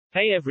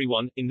Hey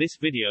everyone, in this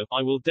video,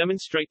 I will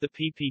demonstrate the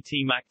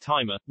PPT Mac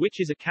timer, which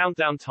is a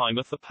countdown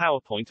timer for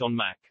PowerPoint on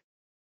Mac.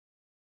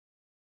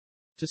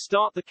 To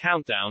start the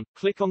countdown,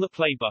 click on the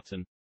play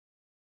button.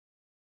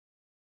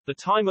 The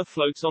timer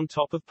floats on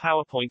top of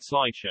PowerPoint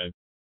slideshow.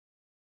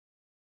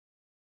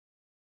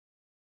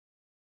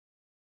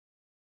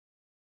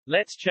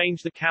 Let's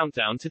change the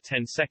countdown to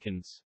 10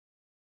 seconds.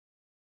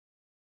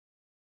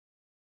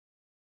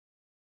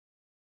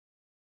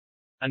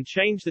 And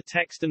change the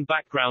text and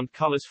background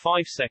colors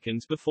 5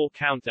 seconds before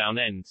countdown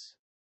ends.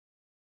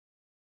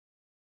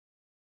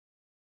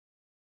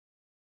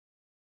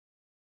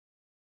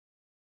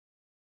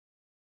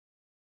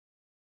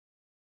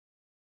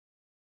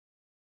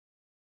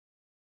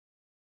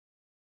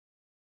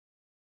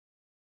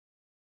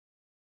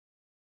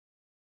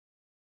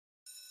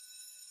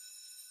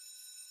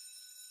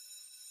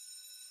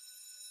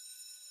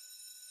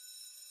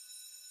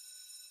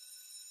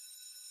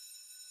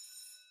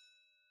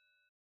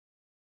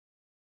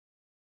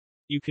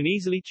 You can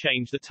easily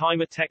change the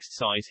timer text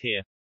size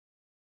here.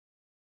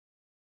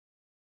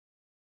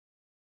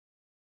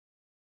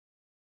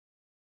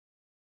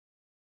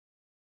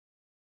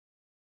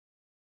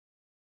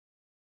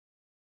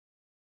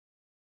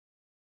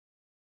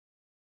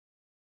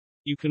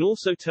 You can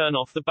also turn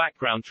off the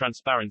background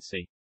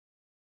transparency.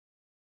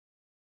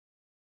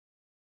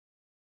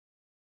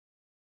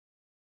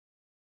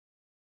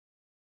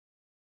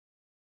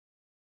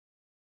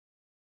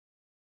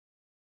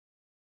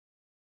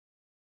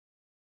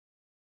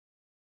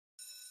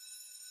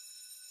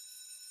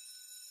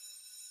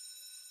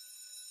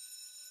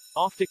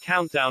 After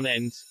countdown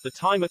ends, the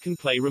timer can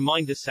play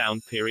reminder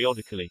sound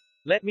periodically.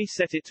 Let me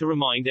set it to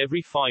remind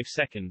every 5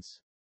 seconds.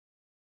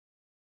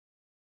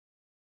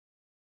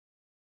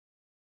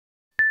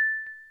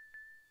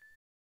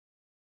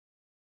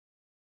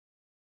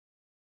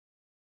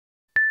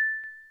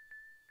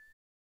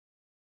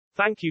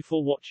 Thank you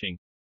for watching.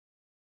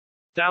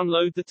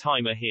 Download the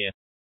timer here.